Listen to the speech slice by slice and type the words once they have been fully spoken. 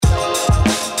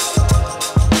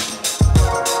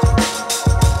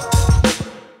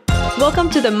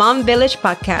to the Mom Village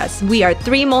podcast. We are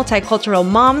three multicultural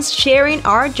moms sharing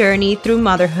our journey through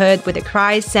motherhood with the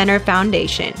Christ Center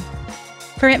Foundation.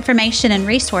 For information and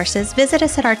resources, visit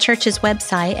us at our church's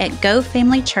website at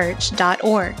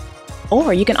gofamilychurch.org.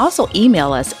 Or you can also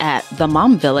email us at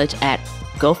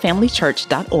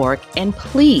themomvillage@gofamilychurch.org. And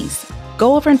please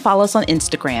go over and follow us on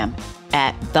Instagram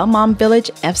at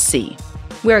themomvillagefc.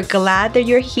 We're glad that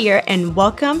you're here and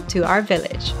welcome to our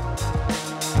village.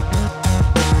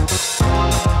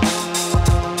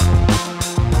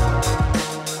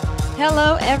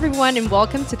 Hello, everyone, and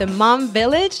welcome to the Mom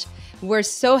Village. We're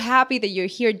so happy that you're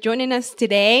here joining us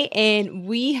today, and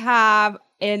we have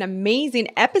an amazing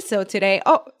episode today.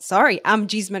 Oh, sorry, I'm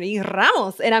Gismarie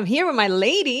Ramos, and I'm here with my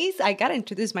ladies. I got to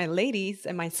introduce my ladies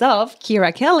and myself,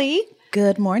 Kira Kelly.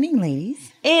 Good morning,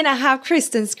 ladies. And I have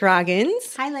Kristen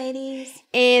Scroggins. Hi, ladies.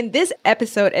 And this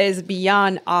episode is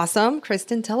beyond awesome.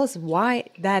 Kristen, tell us why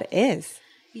that is.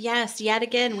 Yes, yet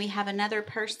again, we have another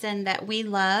person that we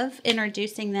love,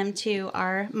 introducing them to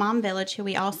our Mom Village, who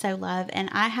we also love. And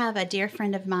I have a dear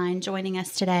friend of mine joining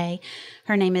us today.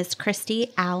 Her name is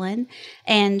Christy Allen,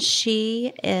 and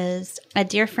she is a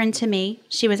dear friend to me.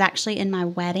 She was actually in my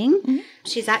wedding. Mm-hmm.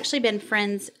 She's actually been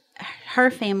friends.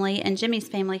 Her family and Jimmy's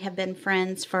family have been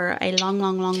friends for a long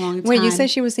time. Wait, you said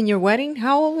she was in your wedding?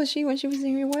 How old was she when she was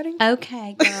in your wedding?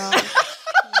 Okay, girl.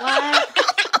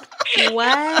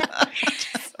 What?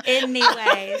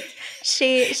 Anyways,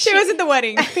 she was at the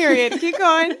wedding, period. Keep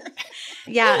going.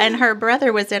 Yeah, and her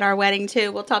brother was at our wedding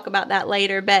too. We'll talk about that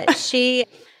later. But she's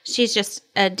just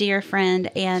a dear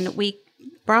friend, and we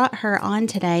brought her on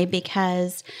today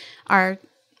because our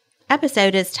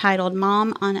episode is titled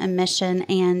Mom on a Mission,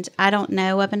 and I don't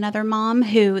know of another mom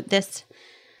who this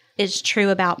is true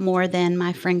about more than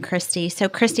my friend Christy. So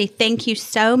Christy, thank you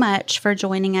so much for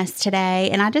joining us today.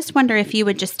 And I just wonder if you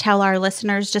would just tell our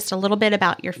listeners just a little bit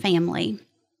about your family.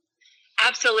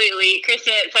 Absolutely.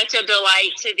 Kristen, it's such a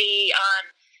delight to be on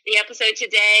the episode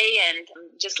today, and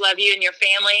just love you and your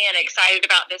family and excited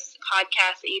about this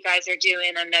podcast that you guys are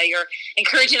doing. I know you're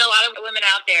encouraging a lot of women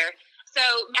out there. So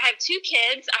I have two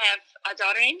kids. I have a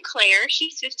daughter named Claire.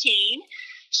 She's 15.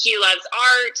 She loves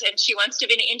art and she wants to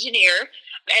be an engineer.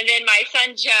 And then my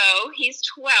son, Joe, he's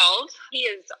 12. He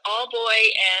is all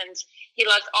boy and he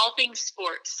loves all things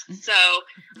sports. So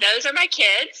those are my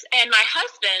kids. And my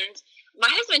husband,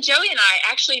 Joey, and I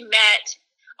actually met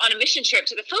on a mission trip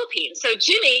to the Philippines. So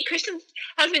Jimmy, Kristen's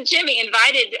husband, Jimmy,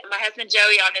 invited my husband,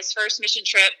 Joey, on his first mission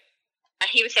trip.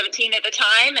 He was 17 at the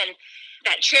time, and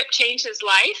that trip changed his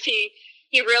life. He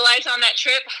realized on that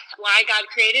trip why God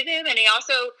created him, and we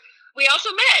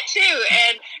also met too.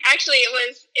 And actually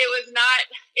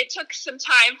it took some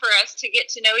time for us to get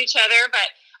to know each other,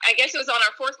 but I guess it was on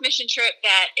our fourth mission trip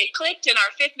that it clicked. And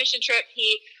our fifth mission trip,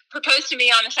 he proposed to me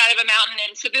on the side of a mountain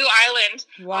in Cebu Island.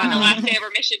 Wow. On the last day of our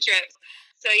mission trip.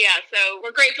 So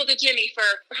we're grateful to Jimmy for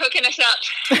hooking us up.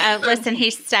 Listen,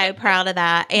 he's so proud of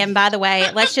that. And by the way,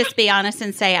 let's just be honest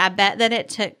and say, I bet that it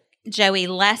took Joey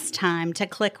less time to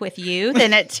click with you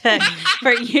than it took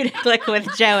for you to click with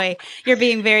Joey. You're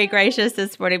being very gracious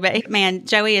this morning, but man,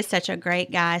 Joey is such a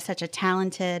great guy, such a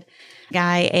talented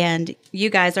guy, and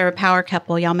you guys are a power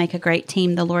couple. Y'all make a great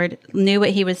team. The Lord knew what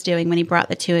he was doing when he brought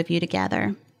the two of you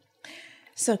together.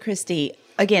 So Christy,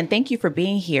 again, thank you for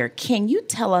being here. Can you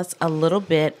tell us a little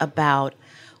bit about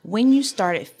when you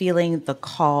started feeling the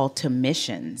call to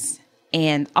missions?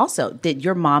 And also, did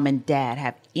your mom and dad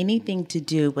have anything to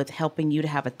do with helping you to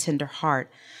have a tender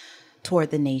heart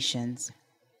toward the nations?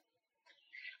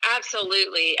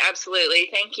 Absolutely.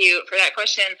 Thank you for that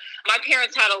question. My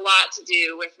parents had a lot to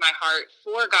do with my heart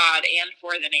for God and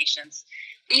for the nations.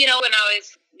 When I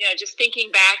was, just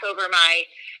thinking back over my,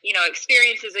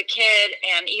 experience as a kid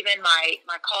and even my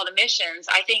call to missions,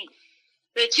 I think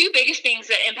the two biggest things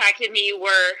that impacted me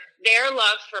were their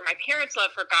love for my parents'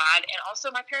 love for God and also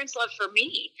my parents' love for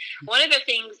me. One of the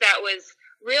things that was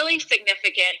really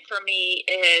significant for me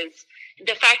is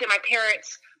the fact that my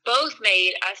parents both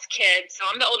made us kids. So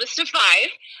I'm the oldest of five,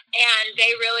 and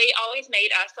they really always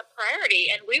made us a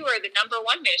priority. And we were the number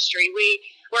one ministry. We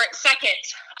weren't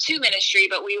second to ministry,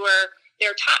 but we were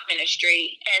their top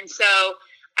ministry. And so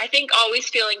I think always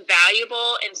feeling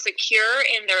valuable and secure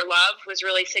in their love was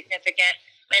really significant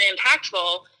and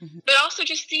impactful, but also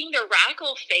just seeing their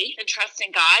radical faith and trust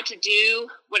in God to do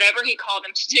whatever he called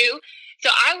them to do. So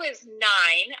I was 9.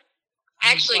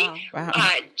 Actually, Wow.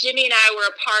 Jimmy and I were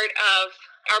a part of,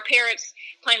 our parents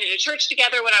planted a church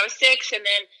together when I was 6. And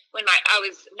then when I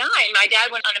was 9, my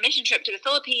dad went on a mission trip to the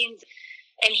Philippines,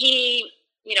 and he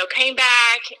came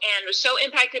back and was so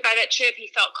impacted by that trip, he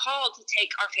felt called to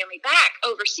take our family back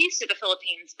overseas to the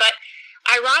Philippines. But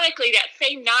ironically, that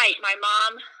same night, my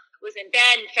mom was in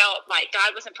bed and felt like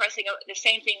God was impressing the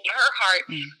same thing in her heart.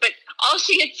 But all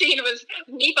she had seen was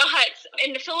nipa huts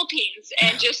in the Philippines,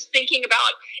 and just thinking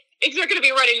about, is there going to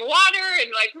be running water? And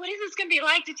like, what is this going to be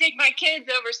like to take my kids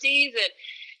overseas? And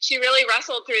she really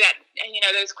wrestled through that, and,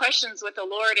 those questions with the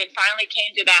Lord, and finally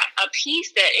came to a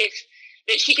peace that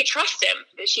she could trust him,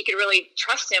 that she could really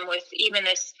trust him with even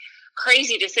this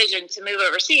crazy decision to move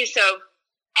overseas. So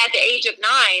at the age of 9,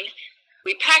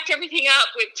 we packed everything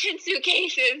up with 10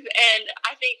 suitcases. And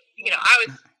I think, I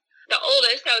was the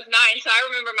oldest. I was 9. So I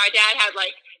remember my dad had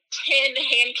like 10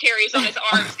 hand carries on his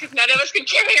arms because none of us could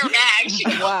carry our bags.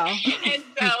 Wow. And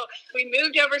so we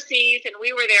moved overseas, and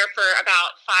we were there for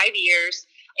about 5 years.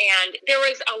 And there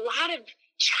was a lot of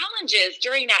challenges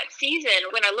during that season.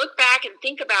 When I look back and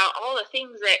think about all the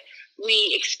things that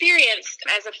we experienced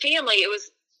as a family, it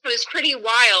was pretty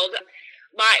wild.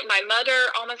 My mother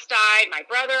almost died. My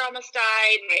brother almost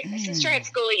died. My sister had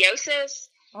scoliosis.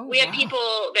 We had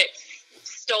people that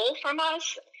stole from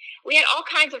us. We had all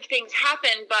kinds of things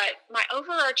happen, but my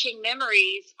overarching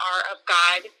memories are of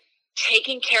God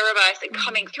taking care of us and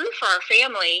coming through for our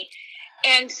family.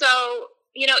 And so,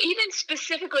 even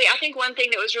specifically, I think one thing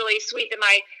that was really sweet, that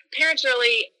my parents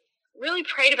really, really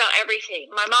prayed about everything.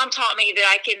 My mom taught me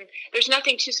that there's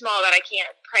nothing too small that I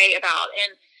can't pray about.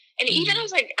 And even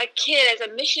as a kid, as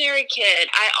a missionary kid,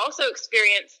 I also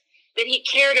experienced that he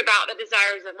cared about the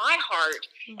desires of my heart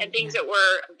and things that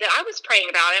I was praying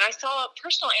about. And I saw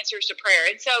personal answers to prayer.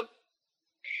 And so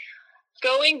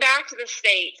going back to the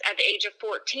States at the age of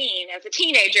 14 as a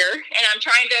teenager, and I'm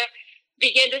trying to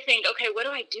begin to think, okay, what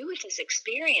do I do with this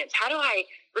experience? How do I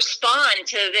respond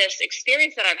to this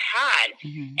experience that I've had?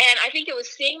 And I think it was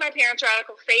seeing my parents'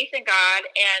 radical faith in God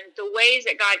and the ways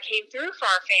that God came through for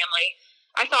our family.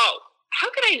 I thought, how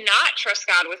could I not trust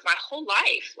God with my whole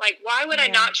life? Like, why would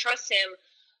I not trust him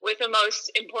with the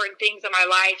most important things in my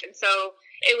life? And so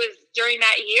it was during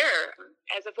that year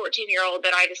as a 14-year-old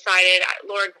that I decided,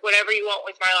 Lord, whatever you want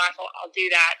with my life, I'll do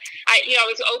that. I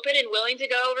was open and willing to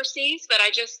go overseas, but I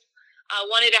just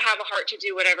wanted to have a heart to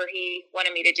do whatever he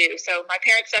wanted me to do. So my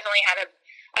parents definitely had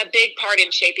a big part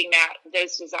in shaping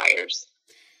those desires.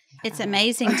 It's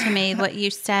amazing to me what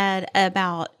you said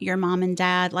about your mom and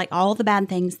dad, like all the bad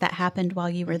things that happened while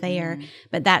you were there,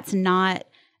 but that's not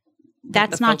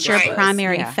your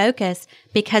primary focus,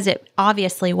 because it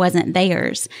obviously wasn't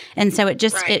theirs. And so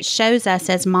it shows us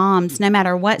as moms, no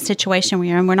matter what situation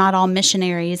we're in, we're not all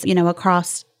missionaries,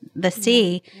 across the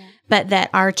sea, but that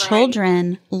our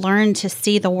children learn to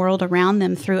see the world around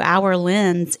them through our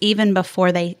lens, even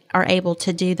before they are able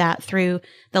to do that through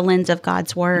the lens of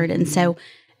God's word. And so,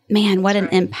 man, what an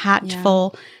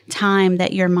impactful time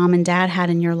that your mom and dad had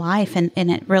in your life. And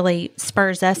it really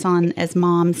spurs us on as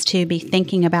moms to be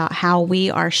thinking about how we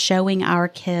are showing our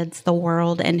kids the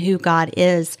world and who God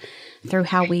is through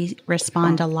how we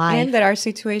respond to life. And that our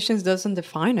situations doesn't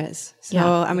define us. So,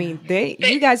 I mean,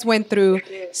 you guys went through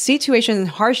situations and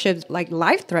hardships like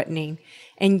life-threatening.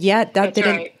 And yet that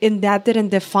didn't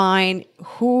define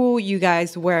who you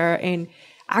guys were. And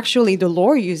actually the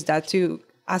Lord used that to,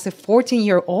 as a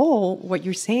 14-year-old, what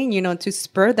you're saying, to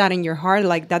spur that in your heart,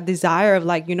 like that desire of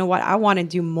like, what, I want to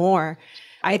do more.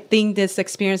 I think this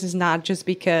experience is not just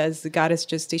because God is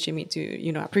just teaching me to,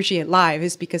 appreciate life.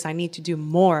 It's because I need to do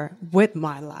more with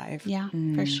my life. Yeah,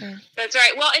 for sure. That's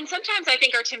right. Well, and sometimes I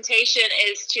think our temptation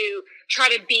is to try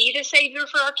to be the savior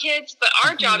for our kids, but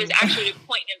our job is actually to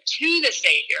point them to the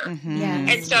savior.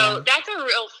 And so that's a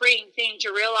real freeing thing to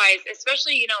realize,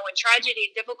 especially, when tragedy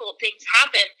and difficult things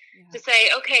happen, to say,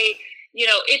 okay,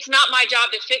 it's not my job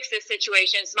to fix this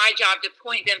situation. It's my job to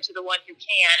point them to the one who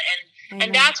can.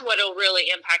 And that's what will really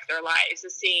impact their lives,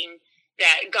 is seeing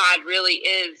that God really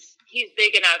is, he's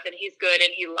big enough and he's good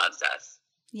and he loves us.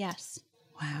 Yes.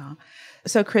 Wow.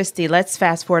 So, Christy, let's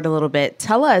fast forward a little bit.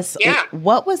 Tell us,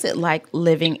 what was it like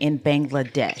living in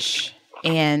Bangladesh?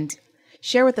 And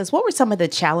share with us, what were some of the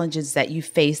challenges that you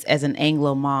faced as an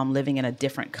Anglo mom living in a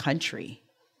different country?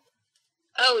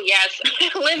 Oh, yes.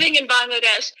 Living in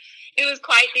Bangladesh, it was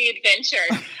quite the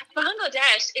adventure.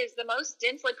 Bangladesh is the most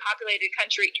densely populated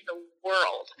country in the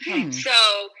world. So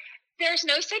there's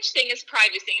no such thing as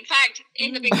privacy. In fact,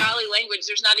 in the Bengali language,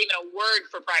 there's not even a word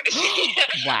for privacy.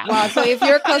 Wow. So if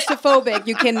you're claustrophobic,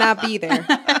 you cannot be there.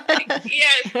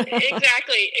 Yes,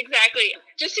 exactly.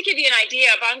 Just to give you an idea,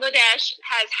 Bangladesh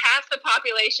has half the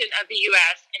population of the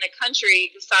U.S. in a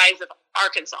country the size of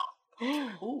Arkansas.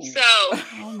 So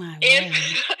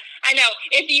I know,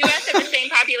 if the U.S. had the same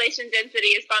population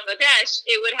density as Bangladesh,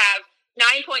 it would have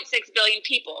 9.6 billion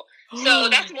people. So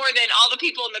that's more than all the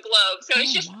people in the globe. So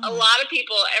it's just a lot of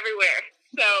people everywhere.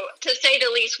 So, to say the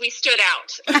least, we stood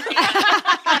out.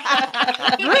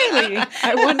 Really?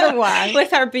 I wonder why.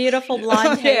 With our beautiful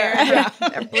blonde hair,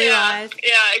 our blue eyes.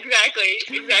 Yeah,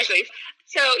 exactly.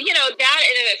 So, that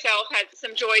in and itself had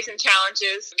some joys and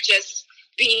challenges, just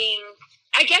being,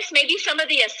 I guess, maybe some of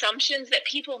the assumptions that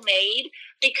people made,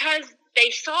 because they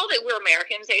saw that we're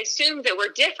Americans, they assumed that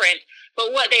we're different,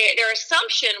 but what their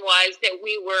assumption was that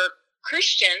we were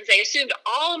Christians. They assumed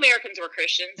all Americans were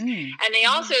Christians, and they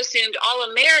also assumed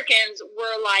all Americans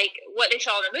were like what they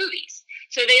saw in the movies.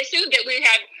 So they assumed that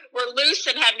were loose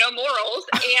and had no morals.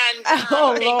 And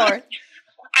Oh, Lord.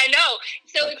 I know.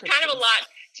 So it's kind of a lot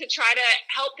to try to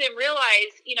help them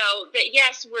realize, that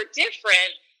yes, we're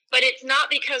different, but it's not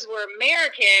because we're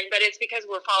American, but it's because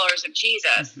we're followers of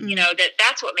Jesus.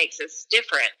 That's what makes us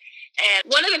different.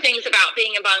 And one of the things about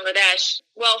being in Bangladesh,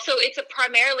 so it's a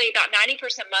primarily about 90%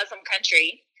 Muslim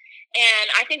country.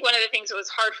 And I think one of the things that was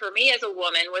hard for me as a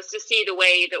woman was to see the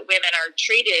way that women are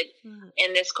treated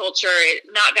in this culture,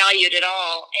 not valued at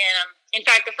all. And in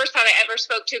fact, the first time I ever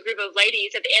spoke to a group of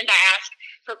ladies, at the end I asked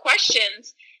for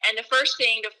questions. And the first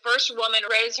woman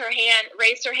raised her hand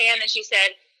and she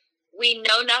said, "We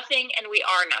know nothing and we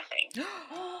are nothing."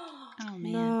 Oh,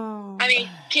 man. No. I mean,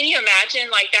 can you imagine?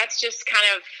 Like, that's just kind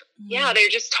of, they're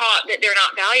just taught that they're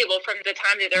not valuable from the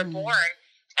time that they're born,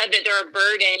 and that they're a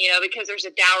burden, because there's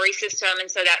a dowry system. And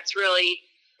so that's really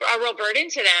a real burden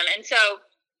to them. And so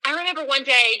I remember one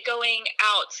day going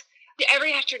out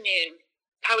every afternoon.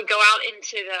 I would go out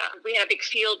we had a big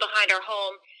field behind our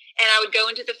home, and I would go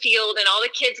into the field, and all the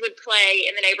kids would play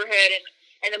in the neighborhood,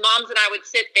 and the moms and I would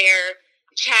sit there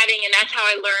chatting, and that's how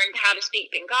I learned how to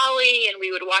speak Bengali, and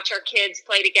we would watch our kids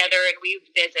play together, and we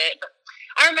would visit. But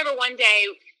I remember one day,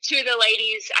 two of the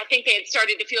ladies, I think they had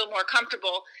started to feel more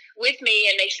comfortable with me,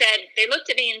 and they looked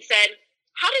at me and said,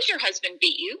 "How does your husband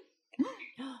beat you?"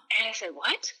 And I said,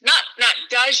 "What? Not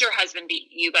does your husband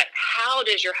beat you, but how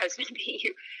does your husband beat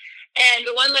you?" And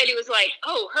the one lady was like,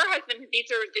 "Oh, her husband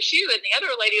beats her with the shoe," and the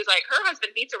other lady was like, "Her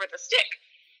husband beats her with a stick."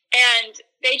 And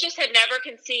they just had never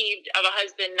conceived of a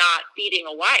husband not beating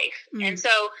a wife. And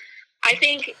so I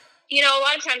think, a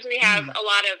lot of times we have a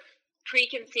lot of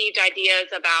preconceived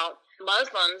ideas about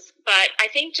Muslims, but I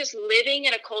think just living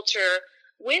in a culture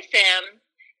with them,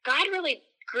 God really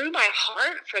grew my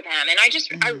heart for them. And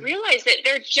I realized that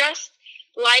they're just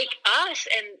like us,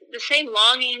 and the same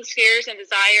longings, fears, and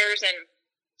desires,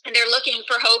 and they're looking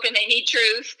for hope, and they need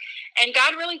truth. And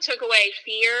God really took away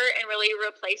fear and really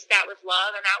replaced that with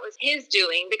love. And that was his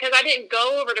doing, because I didn't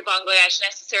go over to Bangladesh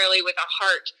necessarily with a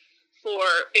heart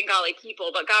for Bengali people,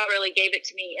 but God really gave it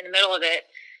to me in the middle of it.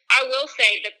 I will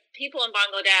say that people in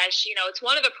Bangladesh, it's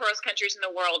one of the poorest countries in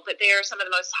the world, but they are some of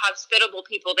the most hospitable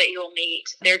people that you'll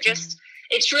meet. They're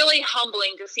it's really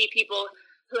humbling to see people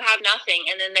who have nothing,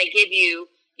 and then they give you,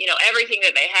 everything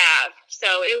that they have. So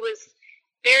it was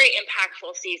very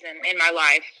impactful season in my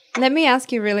life. Let me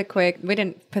ask you really quick. We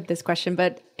didn't put this question,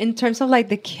 but in terms of like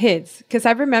the kids, because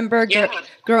I remember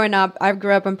growing up, I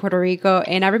grew up in Puerto Rico,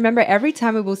 and I remember every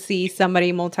time we will see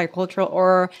somebody multicultural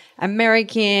or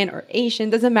American or Asian,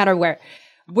 doesn't matter where,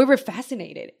 we were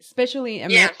fascinated, especially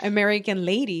American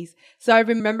ladies. So I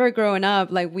remember growing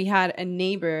up, like we had a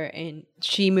neighbor, and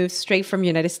she moved straight from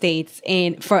United States.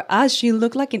 And for us, she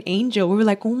looked like an angel. We were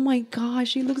like, oh my gosh,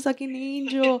 she looks like an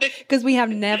angel. Because we have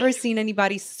never seen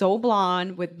anybody so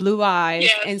blonde with blue eyes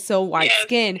and so white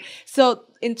skin. So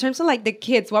in terms of like the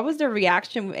kids, what was their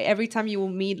reaction every time you will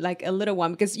meet like a little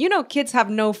one? Because, kids have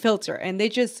no filter, and they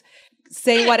just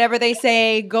say whatever they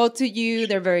say, go to you.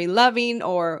 They're very loving.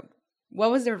 Or what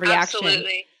was their reaction?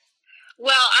 Absolutely.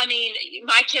 Well, I mean,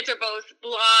 my kids are both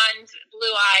blonde,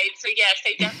 blue-eyed, so yes,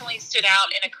 they definitely stood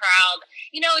out in a crowd.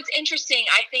 It's interesting.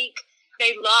 I think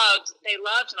they loved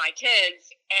my kids,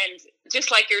 and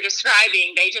just like you're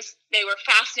describing, they were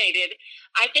fascinated.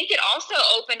 I think it also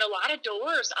opened a lot of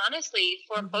doors, honestly,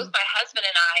 for both my husband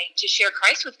and I to share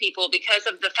Christ with people, because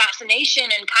of the fascination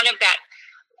and kind of that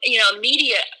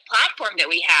media platform that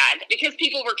we had, because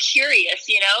people were curious.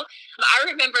 I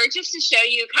remember, just to show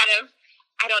you kind of,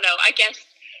 I don't know, I guess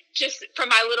just from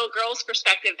my little girl's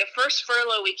perspective, the first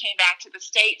furlough we came back to the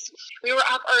States, we were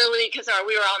up early because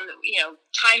we were on,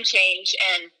 time change,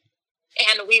 and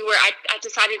I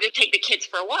decided to take the kids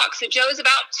for a walk. So Joe's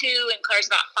about 2 and Claire's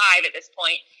about 5 at this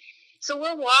point. So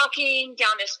we're walking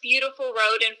down this beautiful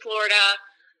road in Florida,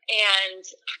 and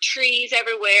trees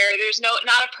everywhere. There's not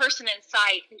a person in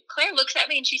sight. And Claire looks at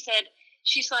me and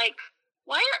she's like,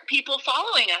 "Why aren't people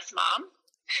following us, Mom?"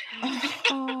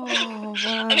 Oh,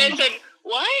 wow. And I said,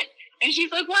 "What?" And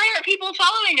she's like, why aren't people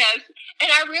following us?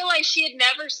 And I realized she had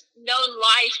never known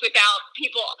life without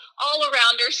people all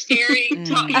around her staring, and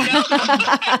following.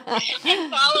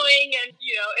 And,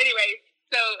 anyway,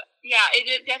 so yeah,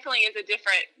 it definitely is a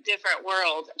different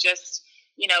world. Just,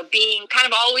 being kind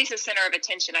of always the center of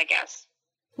attention, I guess.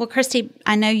 Well, Christy,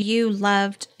 I know you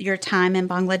loved your time in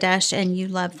Bangladesh and you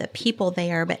love the people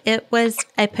there, but it was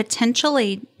a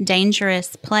potentially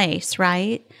dangerous place,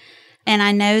 right? And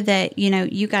I know that,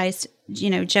 you guys,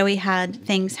 Joey had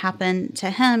things happen to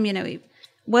him.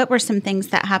 What were some things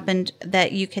that happened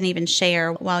that you can even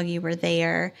share while you were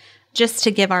there, just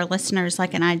to give our listeners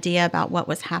like an idea about what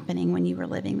was happening when you were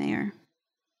living there?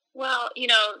 Well,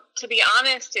 to be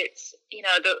honest, it's,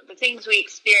 the things we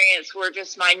experienced were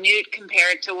just minute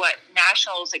compared to what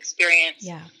nationals experienced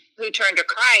who turned to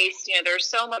Christ. There's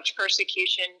so much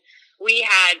persecution. We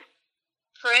had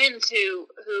friends who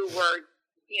were,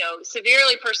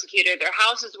 severely persecuted. Their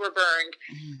houses were burned.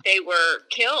 Mm-hmm. They were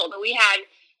killed. We had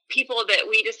people that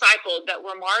we discipled that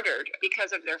were martyred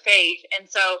because of their faith. And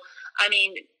so,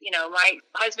 my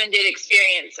husband did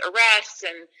experience arrests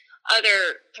and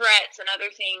other threats and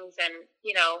other things. And,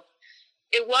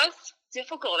 it was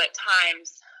difficult at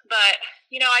times, but,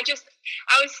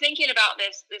 I was thinking about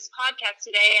this podcast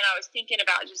today, and I was thinking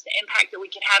about just the impact that we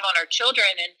can have on our children.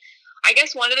 And I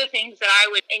guess one of the things that I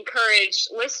would encourage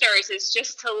listeners is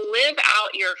just to live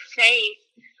out your faith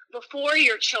before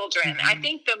your children. I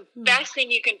think the best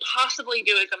thing you can possibly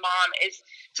do as a mom is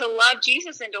to love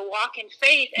Jesus and to walk in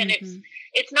faith. And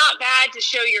it's not bad to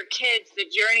show your kids the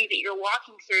journey that you're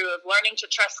walking through of learning to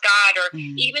trust God, or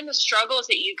even the struggles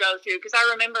that you go through. Because I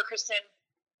remember, Kristen,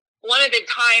 one of the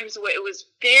times where it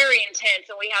was very intense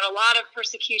and we had a lot of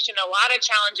persecution, a lot of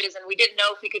challenges, and we didn't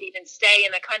know if we could even stay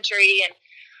in the country. And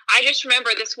I just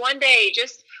remember this one day,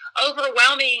 just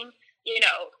overwhelming,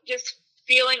 just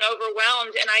feeling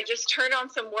overwhelmed. And I just turned on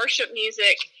some worship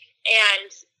music, and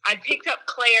I picked up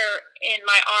Claire in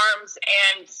my arms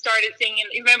and started singing.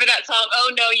 You remember that song,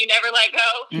 "Oh No, You Never Let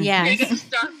Go"? Yes.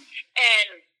 And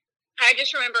I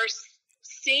just remember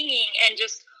singing and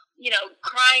just,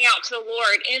 crying out to the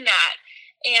Lord in that.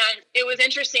 And it was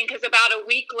interesting because about a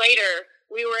week later,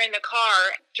 we were in the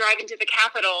car driving to the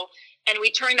Capitol, and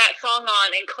we turned that song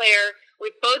on, and Claire,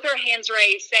 with both her hands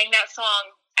raised, sang that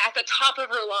song at the top of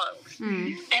her lungs.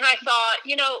 And I thought,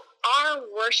 our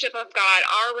worship of God,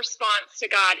 our response to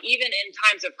God, even in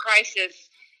times of crisis,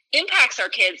 impacts our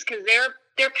kids, because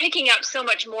they're picking up so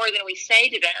much more than we say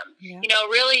to them.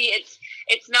 Really,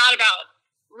 it's not about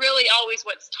really always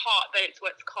what's taught, but it's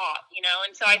what's caught,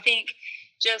 And so I think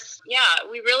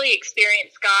we really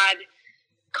experience God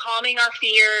calming our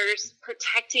fears,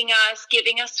 protecting us,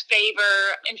 giving us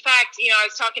favor. In fact, I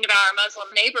was talking about our Muslim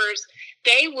neighbors.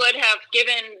 They would have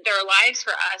given their lives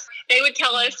for us. They would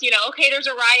tell us, okay, there's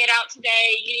a riot out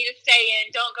today. You need to stay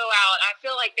in. Don't go out. I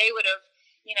feel like they would have,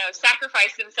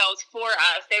 sacrificed themselves for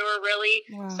us. They were really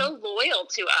so loyal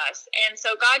to us. And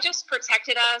so God just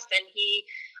protected us, and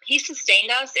He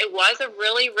sustained us. It was a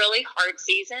really, really hard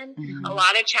season, a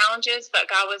lot of challenges, but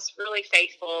God was really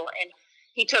faithful, and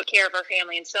He took care of our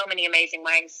family in so many amazing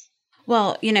ways.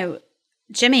 Well,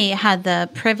 Jimmy had the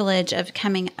privilege of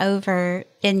coming over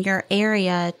in your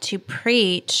area to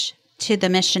preach to the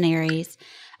missionaries.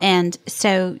 And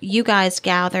so you guys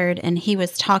gathered, and he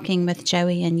was talking with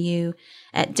Joey and you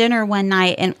at dinner one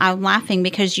night. And I'm laughing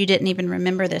because you didn't even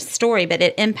remember this story, but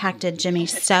it impacted Jimmy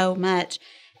so much.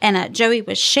 And Joey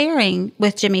was sharing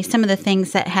with Jimmy some of the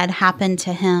things that had happened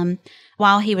to him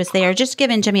while he was there, just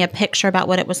giving Jimmy a picture about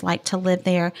what it was like to live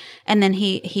there. And then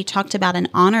he talked about an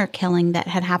honor killing that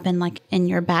had happened like in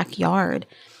your backyard.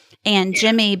 And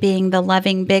Jimmy, being the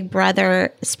loving big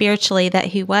brother spiritually that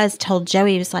he was, told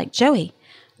Joey, he was like, "Joey,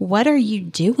 what are you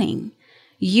doing?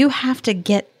 You have to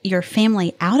get your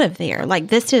family out of there. Like,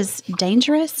 this is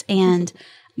dangerous, and,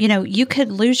 you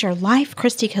could lose your life.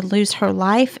 Christy could lose her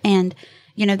life, and,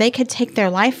 they could take their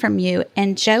life from you."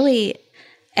 And Joey,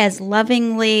 as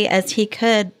lovingly as he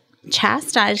could,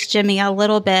 chastised Jimmy a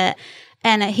little bit.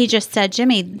 And he just said,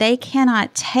 "Jimmy, they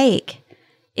cannot take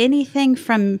anything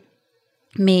from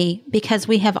me because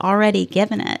we have already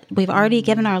given it. We've already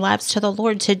given our lives to the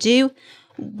Lord to do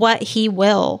what He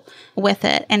will with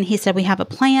it." And he said, "We have a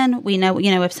plan. We know,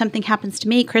 if something happens to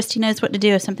me, Christy knows what to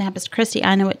do. If something happens to Christy,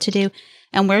 I know what to do.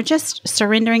 And we're just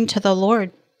surrendering to the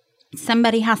Lord.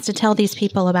 Somebody has to tell these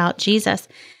people about Jesus."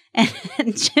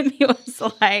 And Jimmy was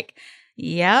like,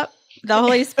 "Yep, the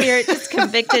Holy Spirit just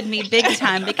convicted me big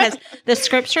time," because the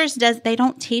scriptures they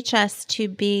don't teach us to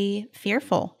be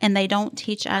fearful, and they don't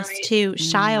teach us to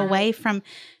shy away from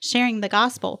sharing the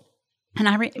gospel.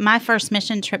 And my first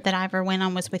mission trip that I ever went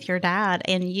on was with your dad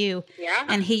and you. Yeah.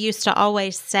 And he used to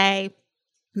always say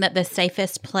that the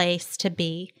safest place to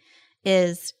be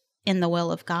is in the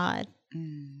will of God.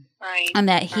 Right. And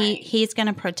that he's going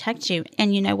to protect you.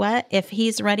 And you know what? If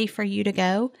he's ready for you to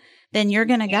go, then you're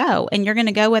going to go. And you're going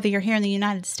to go whether you're here in the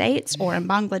United States or in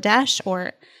Bangladesh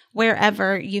or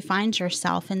wherever you find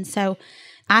yourself. And so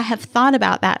I have thought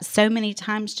about that so many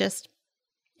times just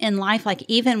in life, like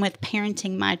even with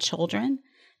parenting my children,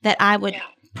 that I would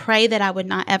pray that I would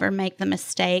not ever make the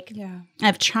mistake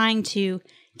of trying to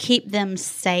keep them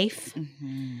safe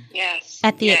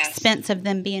at the expense of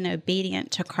them being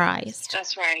obedient to Christ.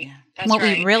 That's right. That's what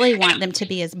right. we really want them to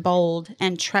be is bold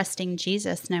and trusting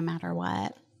Jesus no matter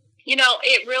what. You know,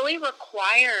 it really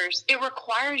requires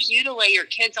you to lay your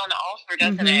kids on the altar,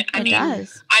 doesn't it? It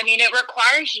does. I mean, it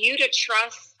requires you to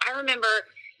trust. I remember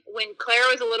when Claire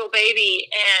was a little baby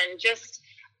and just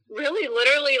really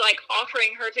literally like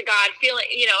offering her to God, feeling,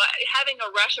 you know, having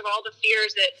a rush of all the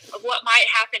fears of what might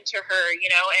happen to her, you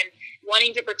know, and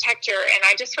wanting to protect her. And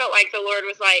I just felt like the Lord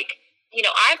was like, you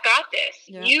know, I've got this.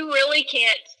 Yeah. You really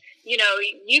can't, you know,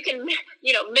 you can,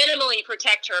 you know, minimally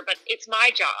protect her, but it's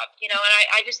my job, you know, and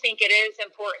I just think it is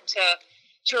important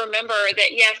to remember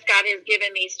that, yes, God has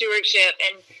given me stewardship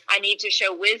and I need to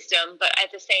show wisdom, but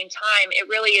at the same time, it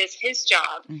really is his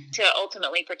job to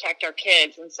ultimately protect our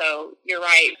kids. And so you're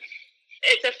right.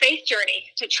 It's a faith journey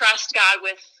to trust God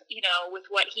with, you know, with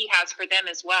what he has for them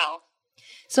as well.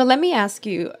 So let me ask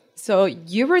you, so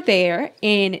you were there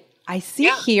and I see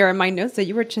here in my notes that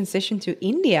you were transitioned to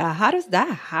India. How does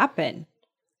that happen?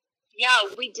 Yeah,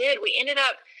 we did. We ended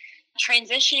up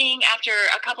transitioning after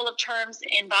a couple of terms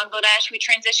in Bangladesh. We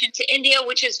transitioned to India,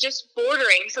 which is just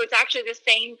bordering. So it's actually the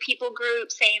same people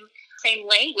group, same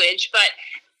language. But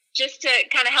just to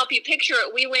kind of help you picture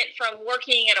it, we went from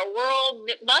working in a rural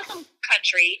Muslim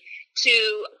country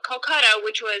to Kolkata,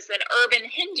 which was an urban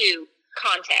Hindu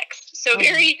context. So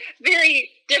very, very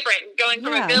different, going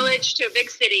from a village to a big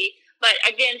city, but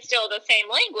again, still the same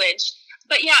language.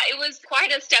 But yeah, it was quite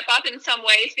a step up in some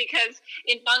ways because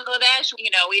in Bangladesh,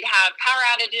 you know, we'd have power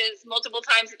outages multiple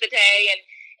times of the day,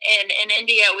 and in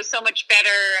India it was so much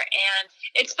better. And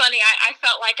it's funny, I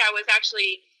felt like I was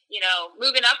actually, you know,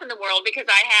 moving up in the world because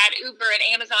I had Uber and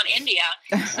Amazon India.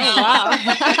 So, wow.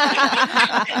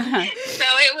 So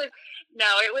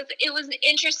it was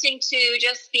interesting too,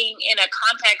 just being in a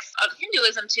context of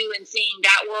Hinduism too, and seeing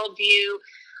that worldview.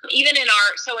 Even in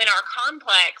our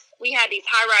complex, we had these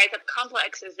high-rise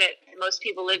complexes that most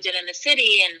people lived in the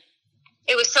city, and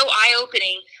it was so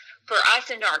eye-opening for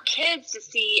us and our kids to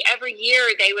see every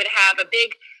year they would have a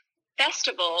big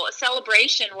festival, a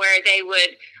celebration where they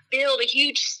would build a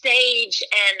huge stage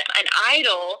and an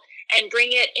idol and bring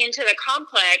it into the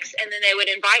complex, and then they would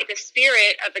invite the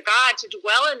spirit of the god to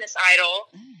dwell in this idol.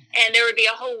 And there would be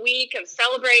a whole week of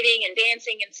celebrating and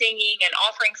dancing and singing and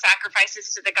offering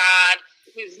sacrifices to the god,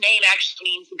 whose name actually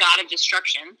means the god of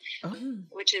destruction,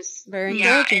 which is very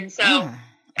encouraging. And so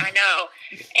I know.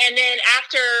 And then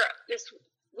after this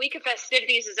week of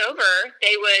festivities is over,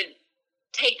 they would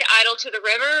take the idol to the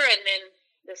river, and then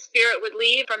the spirit would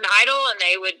leave from the idol, and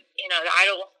they would, you know, the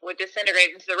idol would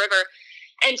disintegrate into the river.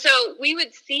 And so we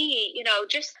would see, you know,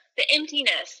 just the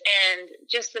emptiness and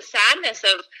just the sadness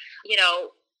of, you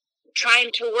know,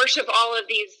 trying to worship all of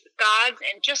these gods,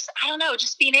 and just, I don't know,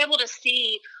 just being able to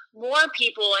see more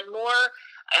people and more,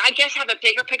 I guess, have a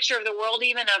bigger picture of the world,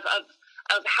 even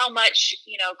of how much,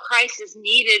 you know, Christ is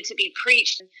needed to be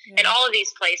preached in all of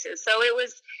these places. So it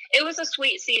was a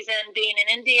sweet season being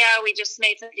in India. We just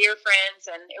made some dear friends,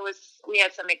 and we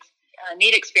had some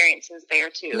neat experiences there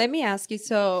too. Let me ask you,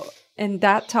 so in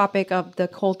that topic of the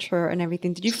culture and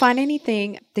everything, did you find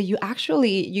anything that you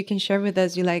can share with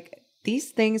us? You like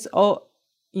these things,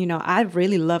 you know, I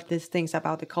really love these things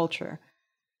about the culture.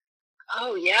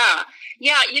 Oh, yeah.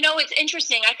 Yeah, you know, it's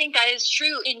interesting. I think that is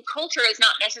true. In culture is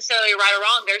not necessarily right or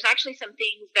wrong. There's actually some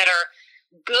things that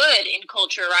are good in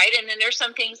culture, right? And then there's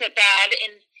some things that bad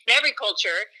in every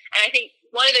culture. And I think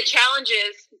one of the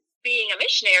challenges being a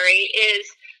missionary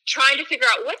is trying to figure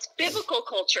out what's biblical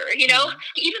culture, you know,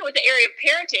 even with the area of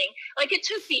parenting. Like, it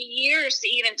took me years to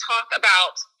even talk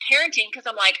about parenting, because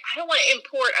I'm like, I don't want to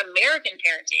import American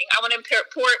parenting. I want to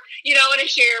import, you know, I want to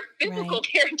share biblical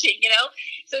parenting, you know.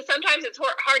 So sometimes it's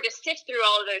hard to sift through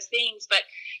all of those things. But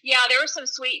yeah, there were some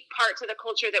sweet parts of the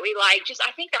culture that we liked. Just,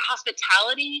 I think the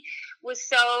hospitality was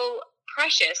so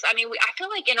precious. I mean, I feel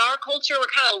like in our culture,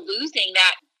 we're kind of losing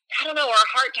that, I don't know, our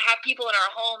heart to have people in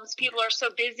our homes. People are so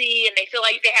busy and they feel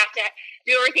like they have to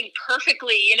do everything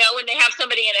perfectly, you know, when they have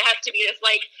somebody and it has to be this,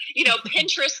 like, you know,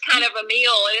 Pinterest kind of a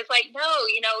meal. And it's like, no,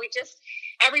 you know,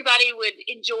 everybody would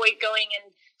enjoy going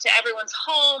into everyone's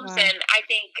homes. Wow. And I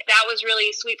think that was really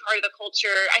a sweet part of the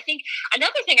culture. I think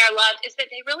another thing I loved is that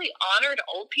they really honored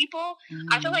old people.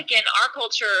 I feel like in our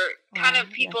culture, kind of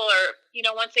people are,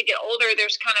 once they get older,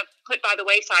 there's kind of put by the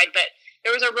wayside, but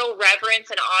there was a real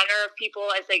reverence and honor of people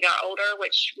as they got older,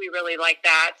 which we really liked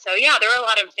that. So yeah, there are a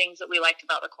lot of things that we liked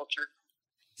about the culture.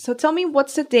 So tell me,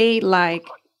 what's the day like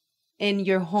in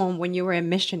your home when you were a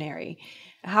missionary?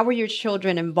 How were your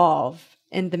children involved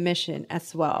in the mission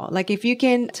as well? Like, if you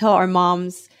can tell our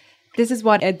moms, this is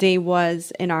what a day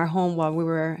was in our home while we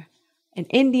were in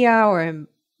India or in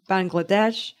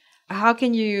Bangladesh, how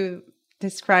can you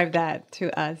describe that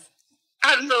to us?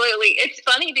 Absolutely. It's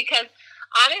funny because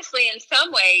honestly, in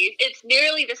some ways, it's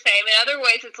nearly the same. In other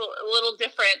ways, it's a little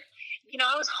different.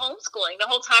 I was homeschooling the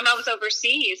whole time I was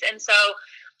overseas. And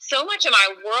so much of my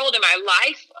world and my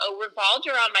life revolved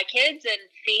around my kids and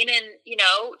being in,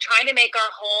 trying to make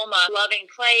our home a loving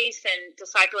place and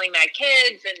discipling my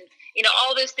kids and,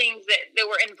 all those things that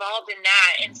were involved in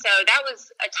that. And so that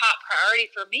was a top priority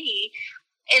for me.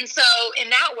 And so in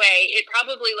that way, it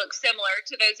probably looks similar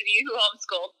to those of you who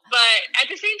homeschooled. But at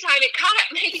the same time, it kind of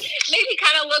maybe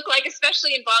kind of looked like,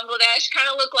 especially in Bangladesh, kind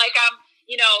of looked like I'm,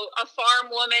 a farm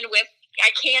woman with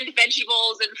canned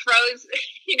vegetables and froze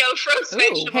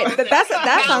vegetables. Hey,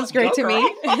 that sounds great to me.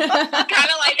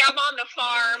 Kind of like I'm on the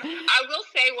farm. I will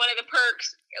say one of the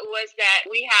perks was that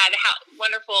we had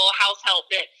wonderful house help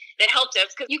that helped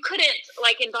us, because you couldn't,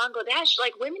 like in Bangladesh,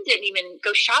 like women didn't even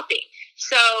go shopping.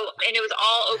 So, and it was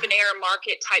all open air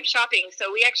market type shopping.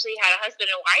 So we actually had a husband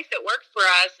and wife that worked for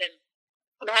us, and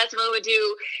the husband would do,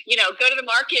 go to the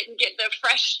market and get the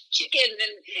fresh chicken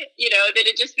and, that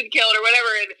had just been killed or whatever,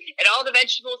 and all the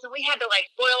vegetables. And we had to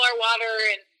boil our water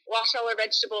and wash all our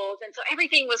vegetables. And so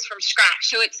everything was from scratch.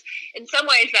 So it's, in some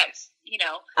ways, that's,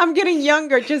 I'm getting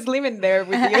younger just living there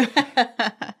with you.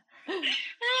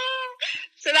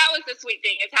 So that was the sweet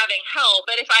thing, is having help.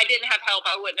 But if I didn't have help,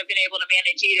 I wouldn't have been able to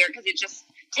manage either, because it just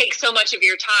takes so much of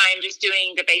your time just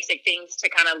doing the basic things to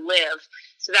kind of live.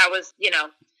 So that was,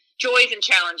 joys and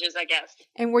challenges, I guess.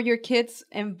 And were your kids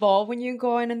involved when you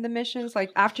go in the missions?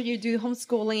 Like after you do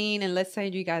homeschooling and let's say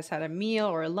you guys had a meal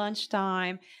or a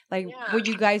lunchtime, would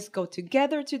you guys go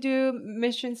together to do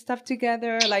mission stuff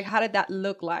together? Like how did that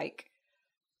look like?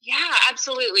 Yeah,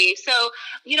 absolutely. So,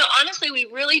 honestly, we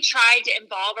really tried to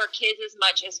involve our kids as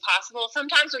much as possible.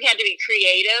 Sometimes we had to be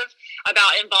creative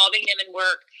about involving them in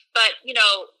work. But,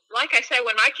 like I said,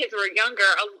 when my kids were younger,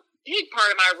 a big part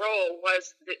of my role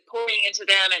was pouring into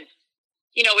them and,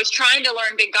 was trying to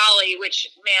learn Bengali, which,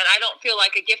 man, I don't feel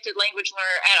like a gifted language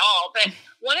learner at all. But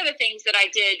one of the things that I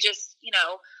did just,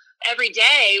 every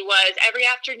day was every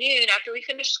afternoon after we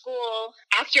finished school,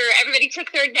 after everybody took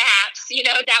their naps,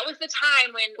 that was the time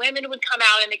when women would come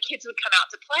out and the kids would come out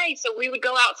to play. So we would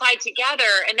go outside together.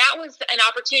 And that was an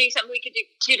opportunity, something we could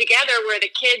do together, where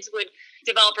the kids would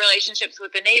develop relationships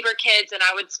with the neighbor kids, and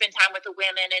I would spend time with the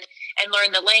women and learn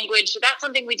the language. So that's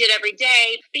something we did every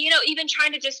day. But, even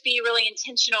trying to just be really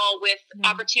intentional with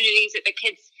opportunities that the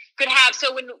kids could have.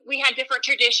 So when we had different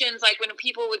traditions, like when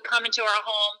people would come into our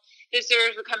home,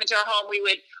 visitors would come into our home, we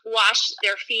would wash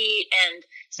their feet. And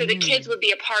so the kids would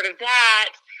be a part of that.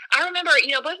 I remember,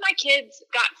 both my kids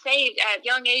got saved at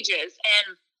young ages.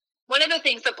 And one of the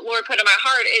things that the Lord put in my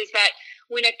heart is that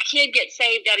when a kid gets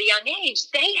saved at a young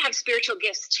age, they have spiritual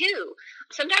gifts too.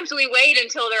 Sometimes we wait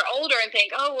until they're older and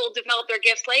think, we'll develop their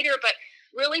gifts later. But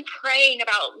really praying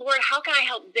about, Lord, how can I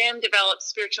help them develop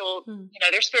spiritual,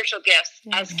 their spiritual gifts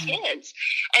as kids?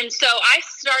 And so I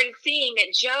started seeing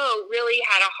that Joe really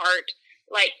had a heart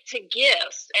to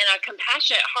gifts and a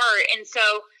compassionate heart. And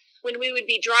so when we would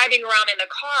be driving around in the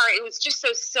car, it was just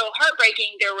so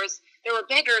heartbreaking. There were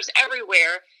beggars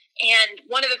everywhere. And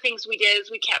one of the things we did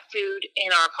is we kept food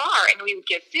in our car, and we would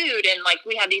give food. And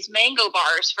we had these mango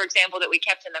bars, for example, that we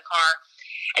kept in the car.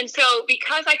 And so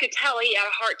because I could tell he had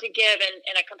a heart to give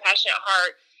and a compassionate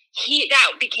heart,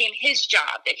 that became his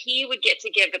job, that he would get to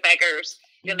give the beggars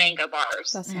the mango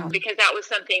bars, because that was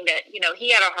something that, he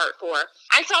had a heart for.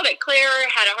 I saw that Claire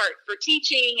had a heart for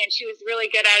teaching, and she was really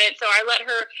good at it. So I let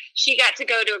her, she got to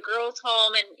go to a girls'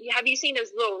 home. And have you seen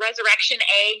those little resurrection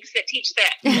eggs that teach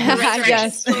the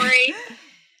resurrection story?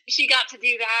 She got to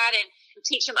do that and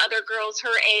teach some other girls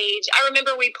her age. I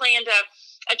remember we planned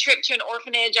a trip to an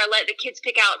orphanage. I let the kids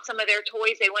pick out some of their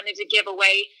toys they wanted to give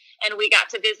away, and we got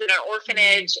to visit an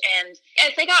orphanage. And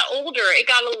as they got older, it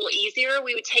got a little easier.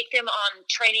 We would take them on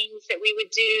trainings that we would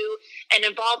do and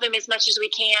involve them as much as we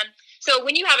can. So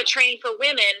when you have a training for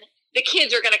women, the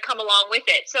kids are going to come along with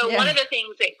it. So one of the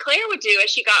things that Claire would do as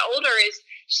she got older is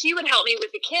she would help me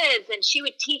with the kids, and she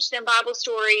would teach them Bible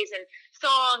stories and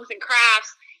songs and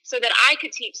crafts so that I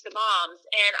could teach the moms.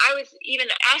 And I was even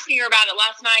asking her about it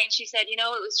last night, and she said, it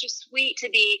was just sweet to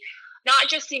be not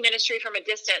just see ministry from a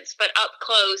distance, but up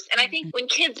close. And I think when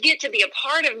kids get to be a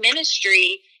part of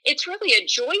ministry, it's really a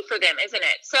joy for them, isn't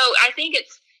it? So I think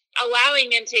it's allowing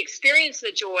them to experience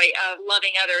the joy of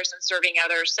loving others and serving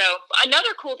others. So another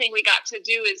cool thing we got to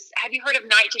do is, have you heard of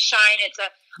Night to Shine? It's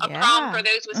a prom for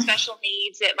those with special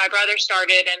needs that my brother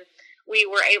started, and we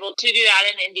were able to do that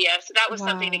in India. So that was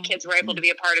something the kids were able to be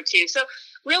a part of too. So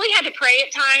really had to pray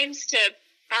at times to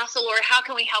ask the Lord, how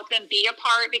can we help them be a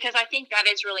part? Because I think that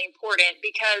is really important,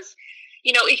 because,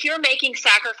 if you're making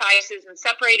sacrifices and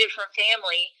separated from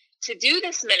family to do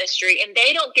this ministry and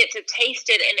they don't get to taste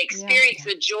it and experience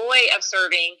the joy of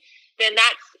serving, then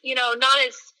that's, not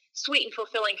as sweet and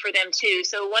fulfilling for them too.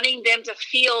 So wanting them to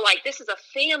feel like this is a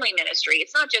family ministry.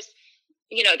 It's not just,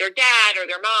 their dad or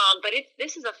their mom, but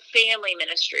this is a family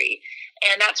ministry.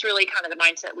 And that's really kind of the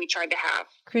mindset we tried to have.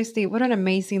 Christy, what an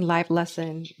amazing life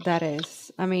lesson that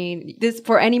is. I mean, this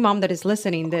for any mom that is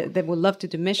listening that would love to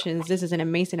do missions, this is an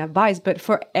amazing advice. But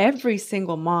for every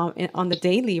single mom on the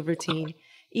daily routine,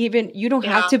 even you don't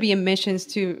have to be in missions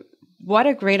to, what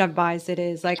a great advice it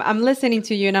is. Like, I'm listening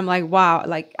to you and I'm like, wow,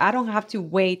 like I don't have to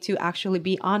wait to actually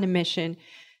be on a mission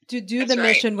to do the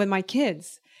mission with my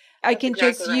kids. I can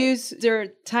just use their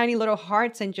tiny little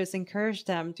hearts and just encourage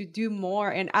them to do more.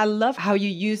 And I love how you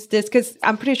use this, because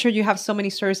I'm pretty sure you have so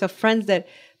many stories of friends that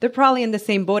they're probably in the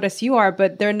same boat as you are,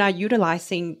 but they're not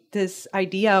utilizing this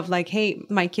idea of like, hey,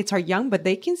 my kids are young, but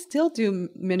they can still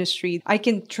do ministry. I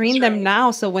can train them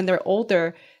now, so when they're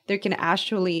older, they can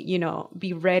actually,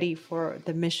 be ready for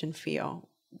the mission field.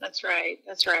 That's right.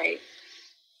 That's right.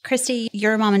 Christy,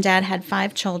 your mom and dad had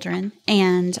 5 children,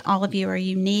 and all of you are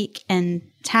unique and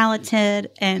talented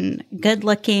and good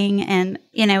looking. And,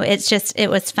 it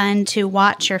was fun to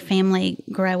watch your family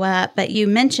grow up. But you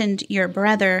mentioned your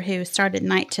brother who started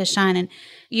Night to Shine, and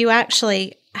you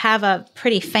actually have a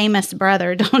pretty famous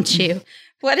brother, don't you?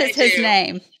 What is his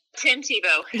name? Tim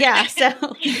Tebow. Yeah. So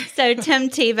Tim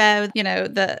Tebow,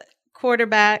 the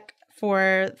quarterback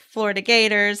for Florida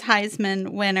Gators,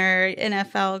 Heisman winner,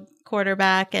 NFL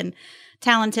quarterback, and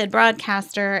talented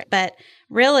broadcaster. But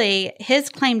really, his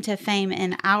claim to fame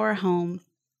in our home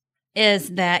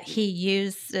is that he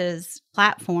uses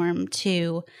platform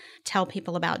to tell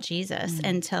people about Jesus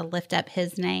and to lift up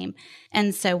his name.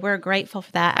 And so we're grateful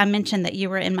for that. I mentioned that you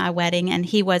were in my wedding, and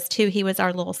he was too. He was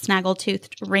our little snaggletooth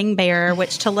ring bearer,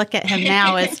 which to look at him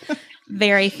now is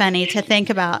very funny to think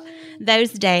about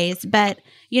those days. But,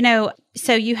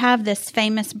 so you have this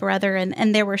famous brother,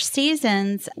 and there were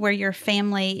seasons where your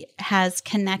family has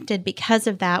connected because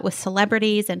of that with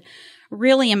celebrities and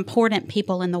really important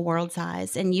people in the world's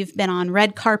eyes. And you've been on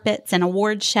red carpets and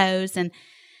award shows, and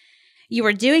you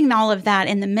were doing all of that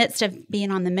in the midst of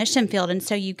being on the mission field. And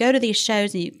so you go to these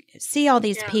shows and you see all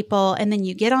these people, and then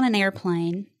you get on an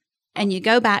airplane and you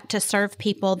go back to serve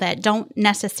people that don't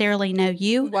necessarily know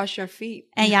you. Wash your feet.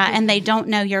 And they don't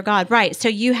know your God. Right. So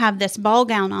you have this ball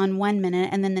gown on one minute,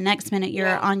 and then the next minute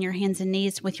you're on your hands and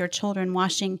knees with your children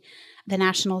washing the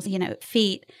nationals,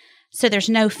 feet. So there's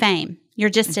no fame. You're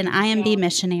just an IMB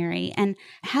missionary. And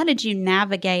how did you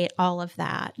navigate all of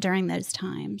that during those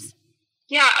times?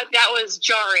 Yeah, that was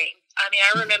jarring. I mean,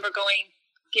 I remember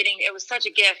it was such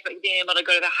a gift, but being able to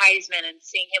go to the Heisman and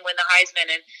seeing him win the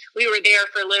Heisman. And we were there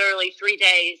for literally 3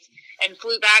 days and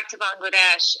flew back to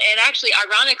Bangladesh. And actually,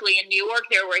 ironically, in New York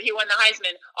there, where he won the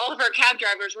Heisman, all of our cab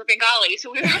drivers were Bengali.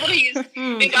 So we were able to use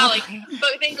Bengali.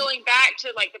 But then going back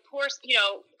to like the poorest,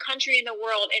 country in the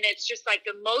world, and it's just like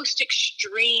the most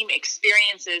extreme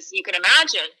experiences you can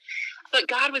imagine. But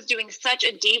God was doing such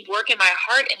a deep work in my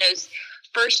heart in those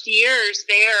first years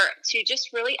there to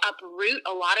just really uproot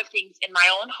a lot of things in my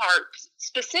own heart,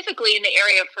 specifically in the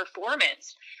area of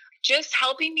performance, just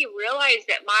helping me realize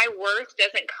that my worth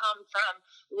doesn't come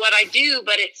from what I do,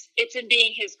 but it's in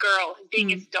being his girl, being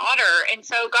his daughter. And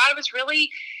so God was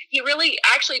he really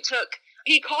actually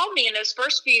he called me in those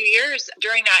first few years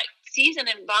during that season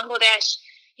in Bangladesh.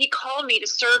 He called me to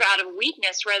serve out of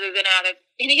weakness rather than out of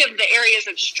any of the areas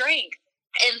of strength.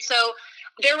 And so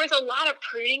there was a lot of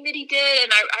pruning that he did,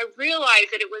 and I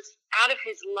realized that it was out of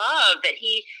his love that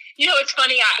he, it's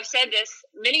funny, I've said this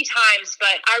many times,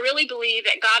 but I really believe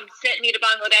that God sent me to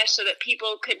Bangladesh so that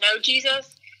people could know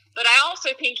Jesus, but I also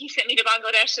think he sent me to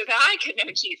Bangladesh so that I could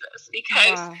know Jesus,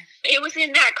 because it was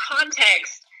in that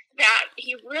context that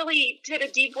he really did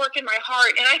a deep work in my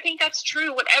heart. And I think that's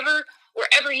true.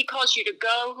 Wherever he calls you to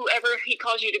go, whoever he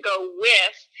calls you to go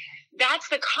with, that's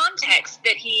the context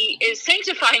that he is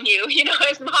sanctifying you,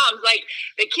 as moms, like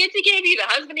the kids he gave you, the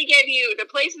husband he gave you, the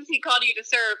places he called you to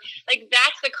serve. Like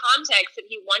that's the context that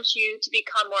he wants you to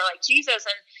become more like Jesus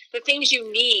and the things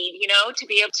you need, to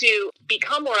be able to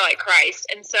become more like Christ.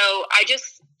 And so I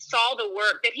just saw the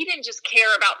work that he didn't just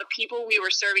care about the people we were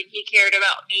serving. He cared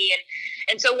about me.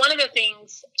 And so one of the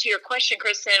things, to your question,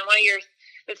 Kristen,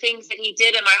 the things that he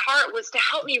did in my heart was to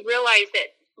help me realize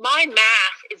that my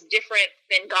math is different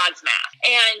than God's math.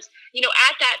 And,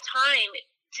 at that time,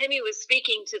 Timmy was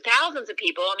speaking to thousands of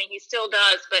people. I mean, he still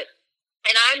does,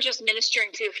 and I'm just ministering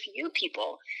to a few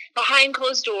people behind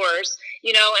closed doors,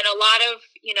 and a lot of,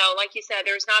 like you said,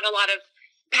 there's not a lot of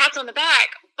pats on the back,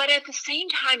 but at the same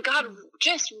time, God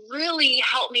just really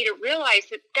helped me to realize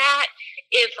that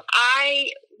if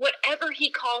whatever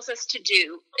he calls us to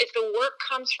do, if the work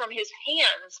comes from his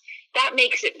hands, that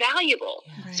makes it valuable.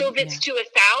 Right, so if it's to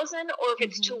 1,000 or if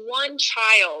it's to one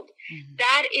child,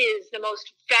 that is the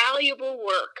most valuable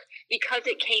work because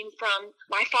it came from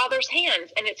my Father's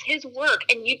hands and it's his work.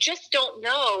 And you just don't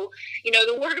know,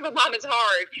 the work of a mom is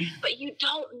hard, but you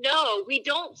don't know. We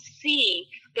don't see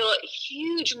the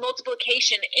huge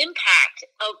multiplication impact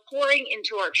of pouring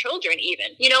into our children even,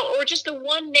 or just the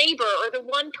one neighbor or the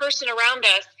one person around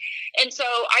us. And so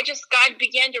God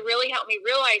began to really help me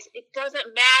realize it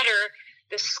doesn't matter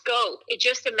the scope. It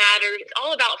just matters. It's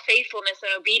all about faithfulness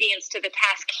and obedience to the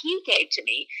task he gave to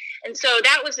me. And so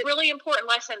that was a really important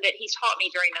lesson that he taught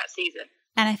me during that season.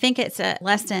 And I think it's a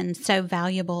lesson so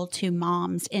valuable to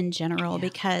moms in general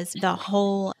because the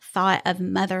whole thought of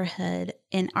motherhood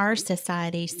in our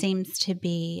society seems to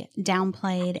be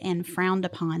downplayed and frowned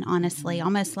upon, honestly,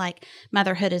 almost like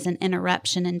motherhood is an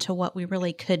interruption into what we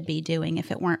really could be doing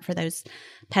if it weren't for those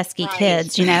pesky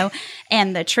kids,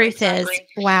 And the truth is,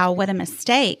 wow, what a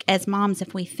mistake as moms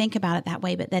if we think about it that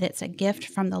way, but that it's a gift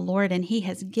from the Lord and he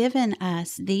has given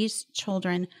us these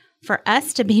children for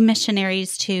us to be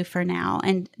missionaries too for now.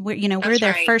 And we're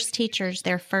their first teachers,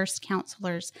 their first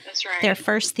counselors, their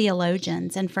first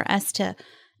theologians. And for us to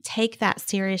take that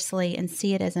seriously and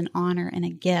see it as an honor and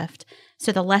a gift.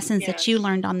 So the lessons that you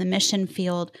learned on the mission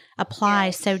field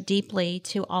apply so deeply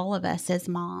to all of us as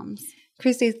moms.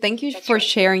 Christy, thank you for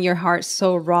sharing your heart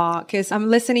so raw because I'm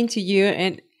listening to you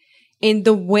and in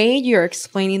the way you're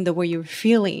explaining the way you're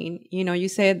feeling, you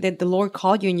said that the Lord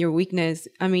called you in your weakness.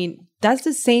 I mean, that's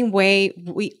the same way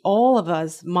all of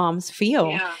us moms feel.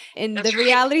 Yeah, and the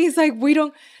reality is like, we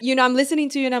don't, I'm listening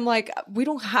to you and I'm like, we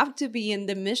don't have to be in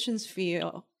the missions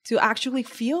field to actually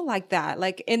feel like that.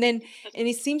 Like, and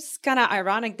it seems kind of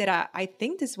ironic that I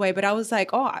think this way, but I was like,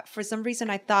 for some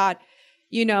reason I thought,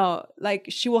 like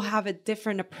she will have a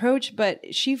different approach,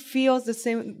 but she feels the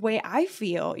same way I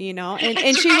feel,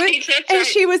 and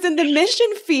she was in the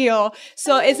mission field.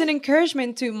 So it's an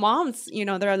encouragement to moms,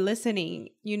 that are listening,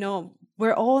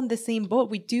 we're all in the same boat.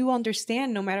 We do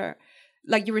understand no matter,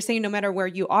 like you were saying, no matter where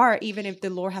you are, even if the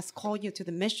Lord has called you to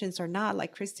the missions or not,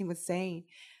 like Christine was saying,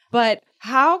 but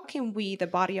how can we, the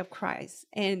body of Christ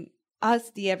and us,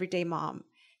 the everyday mom,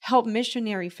 help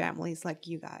missionary families like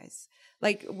you guys?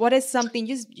 Like, what is something,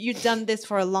 you've done this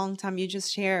for a long time. You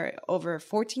just share over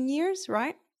 14 years,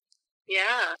 right?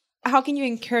 Yeah. How can you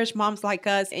encourage moms like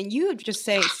us? And you just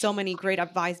say so many great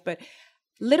advice, but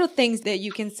little things that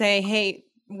you can say, hey,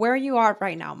 where you are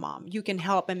right now, mom, you can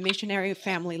help a missionary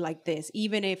family like this.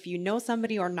 Even if you know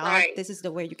somebody or not, this is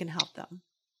the way you can help them.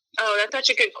 Oh, that's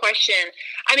such a good question.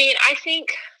 I mean, I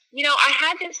think... I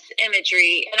had this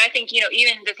imagery, and I think,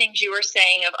 even the things you were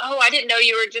saying of, I didn't know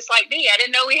you were just like me. I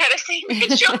didn't know we had the same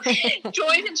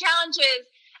joys and challenges.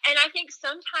 And I think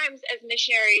sometimes as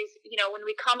missionaries, when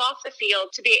we come off the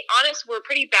field, to be honest, we're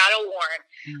pretty battle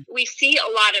worn. We see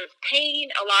a lot of pain,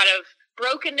 a lot of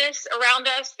brokenness around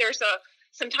us. There's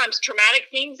sometimes traumatic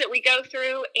things that we go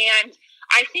through. And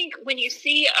I think when you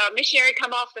see a missionary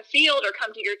come off the field or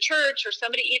come to your church or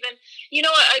somebody even,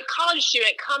 a college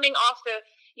student coming off the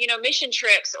mission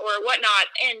trips or whatnot.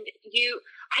 And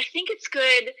I think it's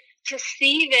good to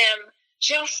see them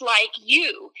just like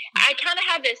you. I kind of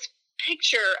had this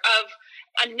picture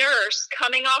of a nurse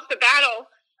coming off the battle.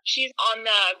 She's on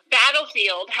the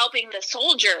battlefield helping the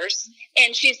soldiers,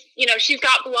 and she's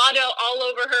got blood all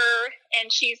over her,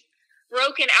 and she's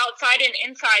broken outside and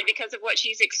inside because of what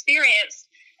she's experienced.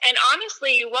 And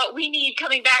honestly, what we need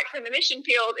coming back from the mission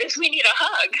field is we need a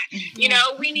hug.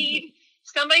 We need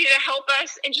somebody to help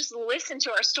us and just listen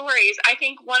to our stories. I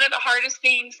think one of the hardest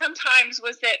things sometimes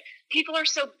was that people are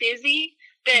so busy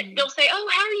that they'll say, how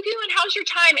are you doing? How's your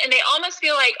time? And they almost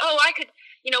feel like, I could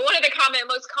one of the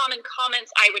most common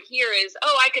comments I would hear is,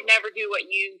 "Oh, I could never do what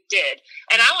you did."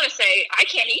 And I want to say, I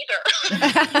can't either.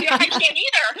 I can't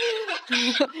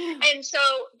either. And so,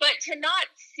 but to not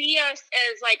see us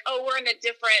as like, oh, we're in a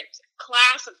different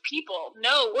class of people.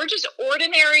 No, we're just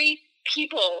ordinary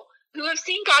people who have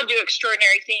seen God do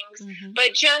extraordinary things,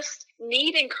 but just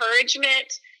need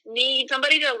encouragement, need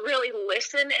somebody to really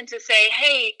listen and to say,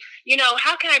 hey,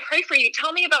 how can I pray for you?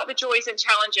 Tell me about the joys and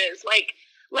challenges. Like,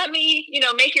 let me,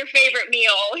 make your favorite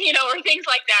meal, or things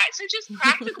like that. So just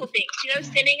practical things,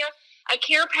 sending a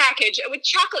care package with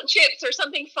chocolate chips or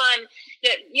something fun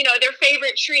that, their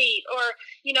favorite treat, or,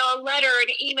 a letter,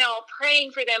 an email,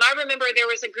 praying for them. I remember there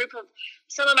was a group of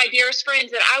some of my dearest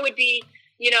friends that I would be,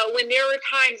 when there were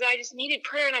times I just needed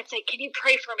prayer, and I'd say, can you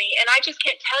pray for me? And I just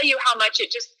can't tell you how much it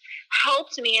just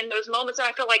helped me in those moments that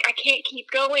I felt like I can't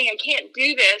keep going. I can't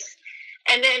do this.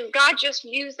 And then God just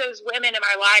used those women in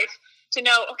my life to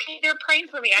know, okay, they're praying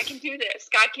for me. I can do this.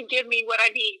 God can give me what I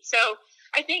need. So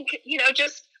I think,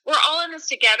 just we're all in this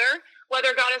together,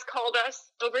 whether God has called us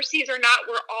overseas or not.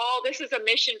 This is a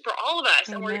mission for all of us.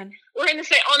 Amen. And we're on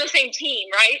the same team,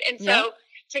 right? And so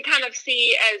to kind of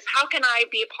see as how can I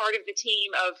be a part of the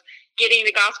team of getting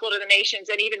the gospel to the nations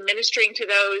and even ministering to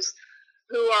those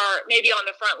who are maybe on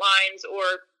the front lines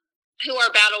or who are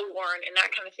battle worn and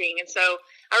that kind of thing. And so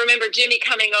I remember Jimmy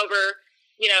coming over,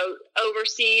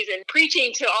 overseas and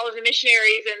preaching to all of the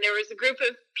missionaries. And there was a group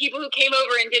of people who came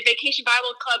over and did Vacation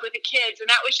Bible Club with the kids. And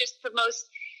that was just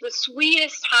the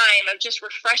sweetest time of just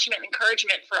refreshment and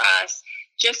encouragement for us,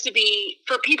 just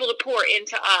for people to pour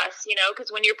into us,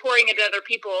 because when you're pouring into other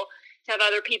people, to have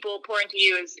other people pour into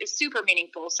you is super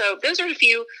meaningful. So those are a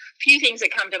few things that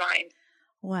come to mind.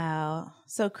 Wow.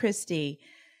 So Christy,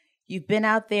 you've been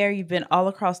out there, you've been all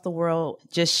across the world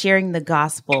just sharing the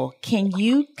gospel. Can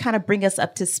you kind of bring us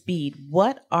up to speed?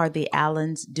 What are the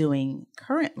Allens doing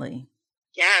currently?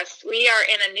 Yes, we are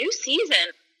in a new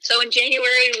season. So in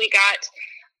January, we got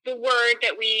the word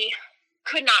that we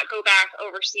could not go back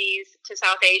overseas to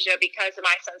South Asia because of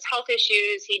my son's health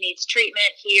issues. He needs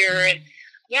treatment here. And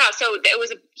so it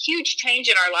was a huge change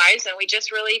in our lives. And we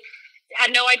just really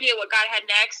had no idea what God had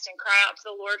next and cry out to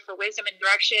the Lord for wisdom and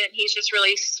direction. He's just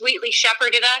really sweetly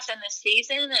shepherded us in this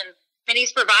season. And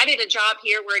he's provided a job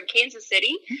here. We're in Kansas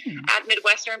City at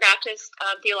Midwestern Baptist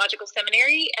Theological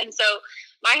Seminary. And so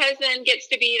my husband gets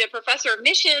to be the professor of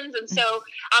missions. And so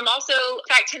I'm also, in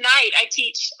fact, tonight I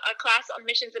teach a class on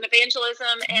missions and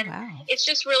evangelism. And it's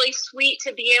just really sweet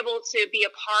to be able to be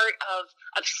a part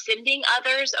of sending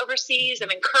others overseas, of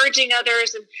encouraging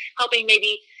others and helping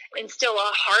maybe instill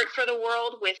a heart for the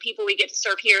world with people we get to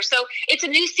serve here. So it's a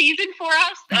new season for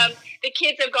us. The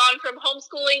kids have gone from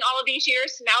homeschooling all of these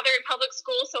years to now they're in public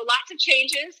school. So lots of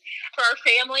changes for our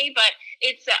family, but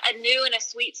it's a new and a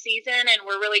sweet season. And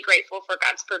we're really grateful for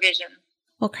God's provision.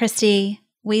 Well, Christy,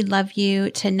 we love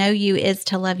you. To know you is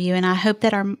to love you. And I hope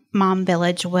that our Mom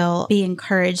Village will be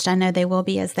encouraged. I know they will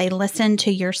be as they listen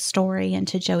to your story and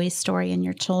to Joey's story and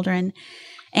your children.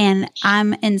 And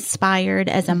I'm inspired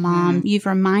as a mom. You've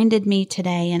reminded me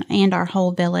today and our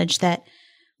whole village that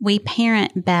we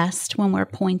parent best when we're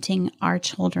pointing our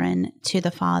children to the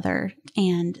Father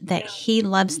and that He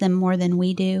loves them more than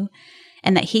we do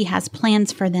and that He has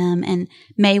plans for them. And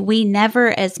may we never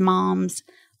as moms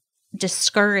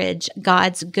discourage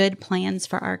God's good plans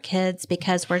for our kids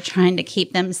because we're trying to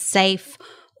keep them safe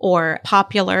or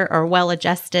popular or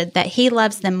well-adjusted, that He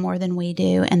loves them more than we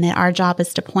do, and that our job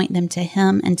is to point them to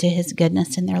Him and to His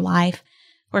goodness in their life.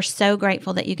 We're so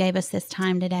grateful that you gave us this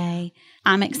time today.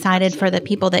 I'm excited for the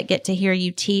people that get to hear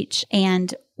you teach,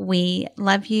 and we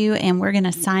love you, and we're going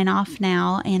to sign off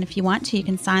now. And if you want to, you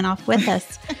can sign off with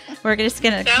us. We're just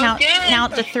going to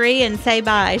count to 3 and say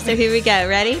bye. So here we go.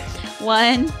 Ready?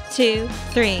 1, 2,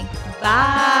 3.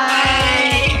 Bye.